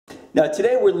Now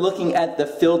today we're looking at the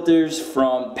filters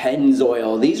from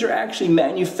Pennzoil. These are actually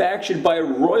manufactured by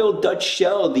Royal Dutch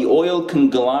Shell, the oil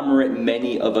conglomerate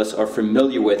many of us are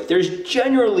familiar with. There's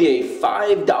generally a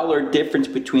 $5 difference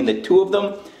between the two of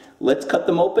them. Let's cut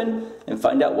them open and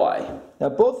find out why. Now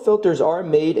both filters are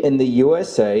made in the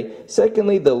USA.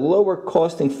 Secondly, the lower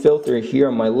costing filter here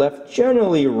on my left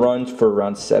generally runs for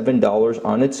around $7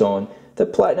 on its own. The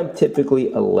Platinum typically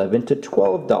 $11 to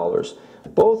 $12.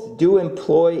 Both do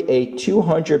employ a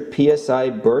 200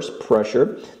 psi burst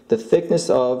pressure. The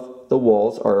thickness of the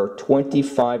walls are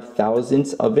 25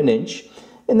 thousandths of an inch,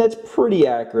 and that's pretty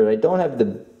accurate. I don't have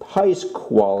the highest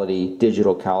quality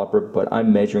digital caliper, but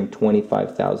I'm measuring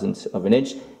 25 thousandths of an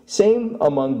inch. Same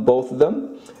among both of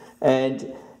them,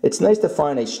 and it's nice to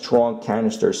find a strong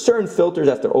canister. Certain filters,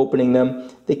 after opening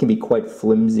them, they can be quite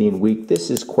flimsy and weak.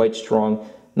 This is quite strong.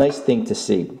 Nice thing to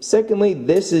see. Secondly,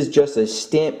 this is just a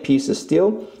stamped piece of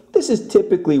steel. This is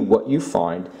typically what you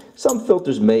find. Some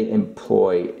filters may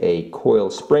employ a coil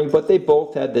spring, but they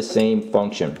both have the same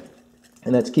function.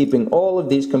 And that's keeping all of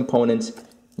these components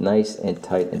nice and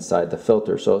tight inside the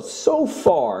filter. So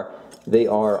far, they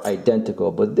are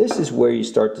identical, but this is where you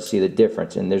start to see the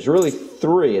difference. And there's really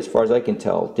three, as far as I can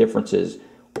tell, differences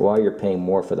why you're paying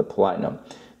more for the Platinum.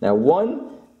 Now,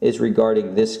 one is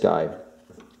regarding this guy,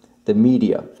 the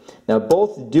media. Now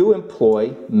both do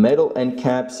employ metal end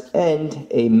caps and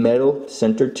a metal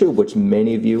center tube, which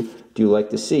many of you do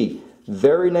like to see.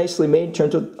 Very nicely made in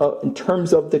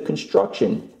terms of the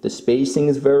construction. The spacing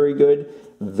is very good,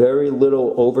 very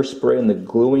little overspray in the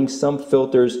gluing. Some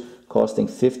filters costing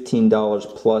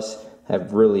 $15 plus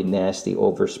have really nasty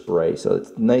overspray, so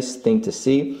it's a nice thing to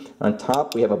see. On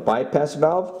top we have a bypass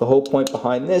valve. The whole point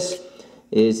behind this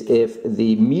is if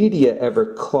the media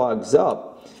ever clogs up,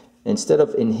 instead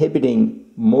of inhibiting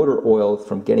motor oil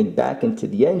from getting back into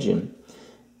the engine,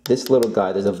 this little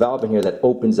guy, there's a valve in here that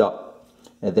opens up,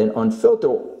 and then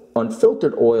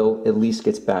unfiltered oil at least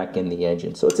gets back in the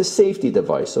engine. So it's a safety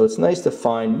device, so it's nice to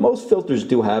find. Most filters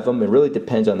do have them. It really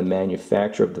depends on the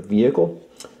manufacturer of the vehicle,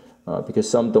 because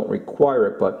some don't require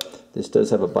it, but this does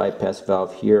have a bypass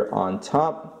valve here on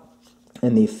top.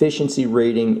 And the efficiency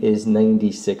rating is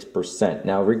 96%.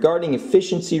 Now regarding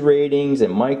efficiency ratings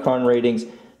and micron ratings,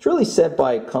 it's really set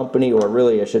by a company, or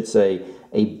really I should say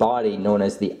a body known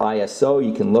as the ISO.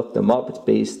 You can look them up. It's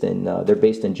based in they're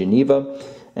based in Geneva,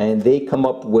 and they come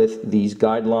up with these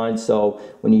guidelines. So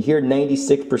when you hear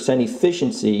 96%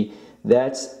 efficiency,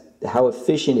 that's how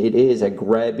efficient it is at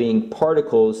grabbing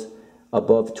particles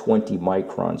above 20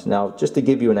 microns. Now, just to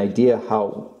give you an idea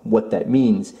what that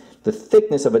means, the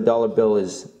thickness of a dollar bill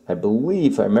is, I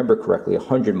believe, if I remember correctly,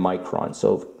 100 microns.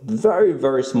 So very,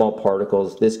 very small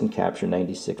particles. This can capture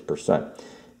 96%.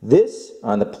 This,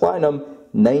 on the Platinum,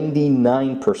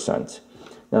 99%.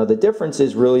 Now the difference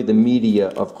is really the media,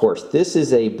 of course. This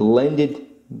is a blended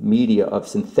media of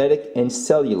synthetic and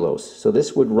cellulose. So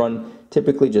this would run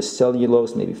typically just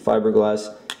cellulose, maybe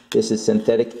fiberglass. This is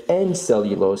synthetic and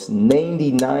cellulose,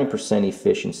 99%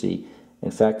 efficiency. In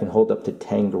fact, can hold up to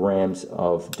 10 grams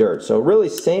of dirt. So really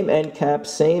same end cap,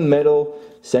 same metal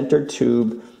center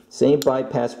tube, same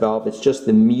bypass valve. It's just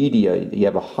the media. You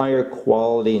have a higher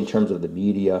quality in terms of the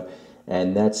media,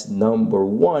 and that's number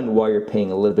one why you're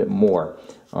paying a little bit more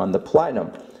on the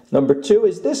Platinum. Number two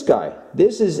is this guy.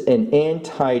 This is an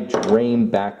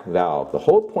anti-drainback valve. The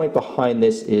whole point behind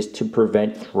this is to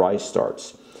prevent dry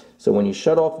starts. So when you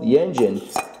shut off the engine,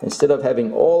 instead of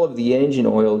having all of the engine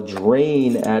oil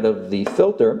drain out of the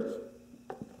filter,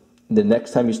 the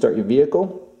next time you start your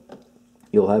vehicle,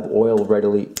 you'll have oil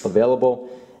readily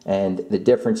available, and the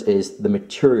difference is the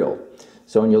material.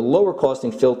 So in your lower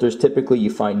costing filters, typically you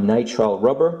find nitrile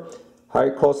rubber.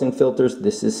 Higher costing filters,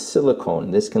 this is silicone.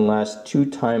 This can last 2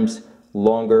 times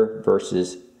longer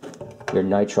versus your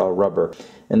nitrile rubber.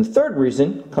 And the third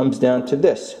reason comes down to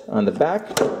this. On the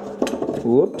back,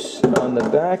 whoops, on the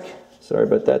back, sorry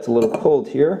about that, it's a little cold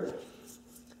here.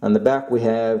 On the back we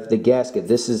have the gasket.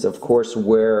 This is of course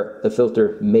where the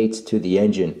filter mates to the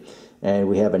engine. And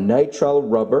we have a nitrile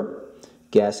rubber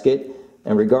gasket.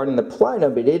 And regarding the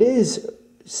Platinum, it is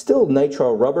still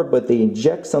nitrile rubber, but they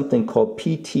inject something called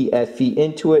PTFE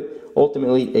into it.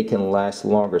 Ultimately it can last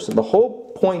longer. So the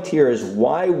whole point here is,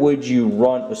 why would you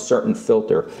run a certain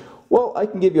filter? Well, I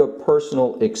can give you a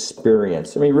personal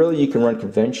experience. I mean, really, you can run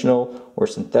conventional or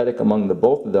synthetic among the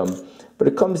both of them, but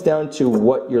it comes down to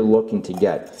what you're looking to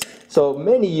get. So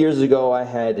many years ago, I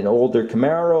had an older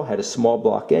Camaro, had a small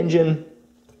block engine,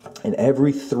 and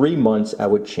every 3 months, I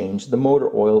would change the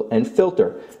motor oil and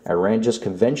filter. I ran just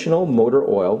conventional motor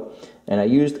oil, and I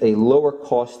used a lower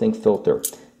costing filter.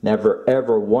 Never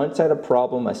ever once had a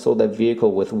problem. I sold that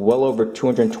vehicle with well over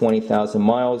 220,000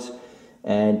 miles,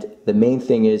 and the main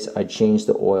thing is I change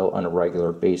the oil on a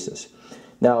regular basis.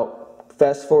 Now,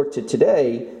 fast forward to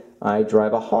today, I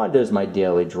drive a Honda as my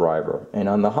daily driver, and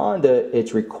on the Honda,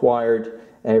 it's required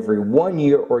every 1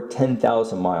 year or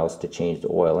 10,000 miles to change the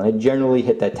oil, and I generally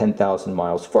hit that 10,000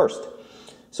 miles first.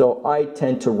 So I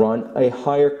tend to run a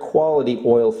higher quality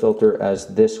oil filter as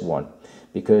this one,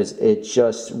 because it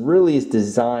just really is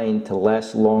designed to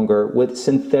last longer with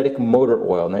synthetic motor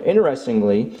oil. Now,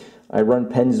 interestingly, I run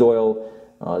Pennzoil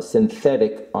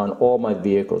synthetic on all my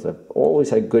vehicles. I've always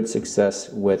had good success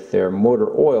with their motor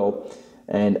oil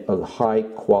and a high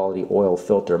quality oil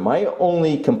filter. My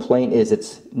only complaint is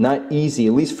it's not easy,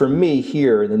 at least for me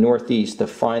here in the Northeast, to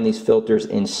find these filters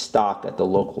in stock at the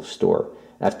local store.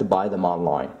 I have to buy them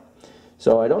online.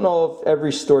 So I don't know if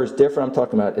every store is different. I'm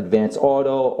talking about Advanced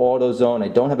Auto, AutoZone. I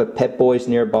don't have a Pep Boys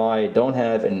nearby. I don't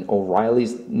have an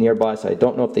O'Reilly's nearby, so I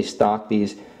don't know if they stock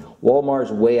these.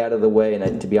 Walmart's way out of the way,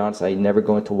 and to be honest, I never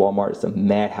go into Walmart. It's a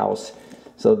madhouse.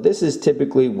 So this is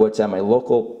typically what's at my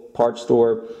local parts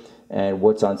store and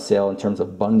what's on sale in terms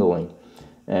of bundling.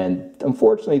 And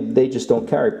unfortunately, they just don't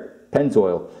carry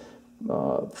Pennzoil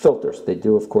filters. They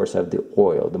do, of course, have the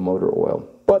oil, the motor oil.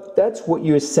 But that's what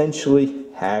you essentially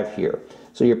have here.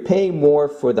 So you're paying more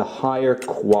for the higher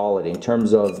quality in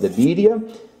terms of the media,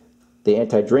 the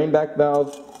anti-drainback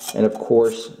valve, and of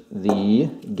course the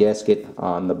gasket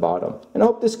on the bottom. And I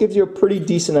hope this gives you a pretty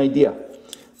decent idea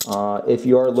if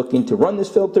you are looking to run this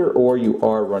filter or you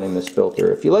are running this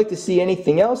filter. If you'd like to see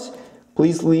anything else,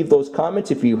 please leave those comments.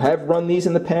 If you have run these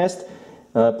in the past,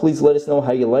 please let us know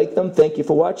how you like them. Thank you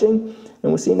for watching,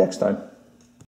 and we'll see you next time.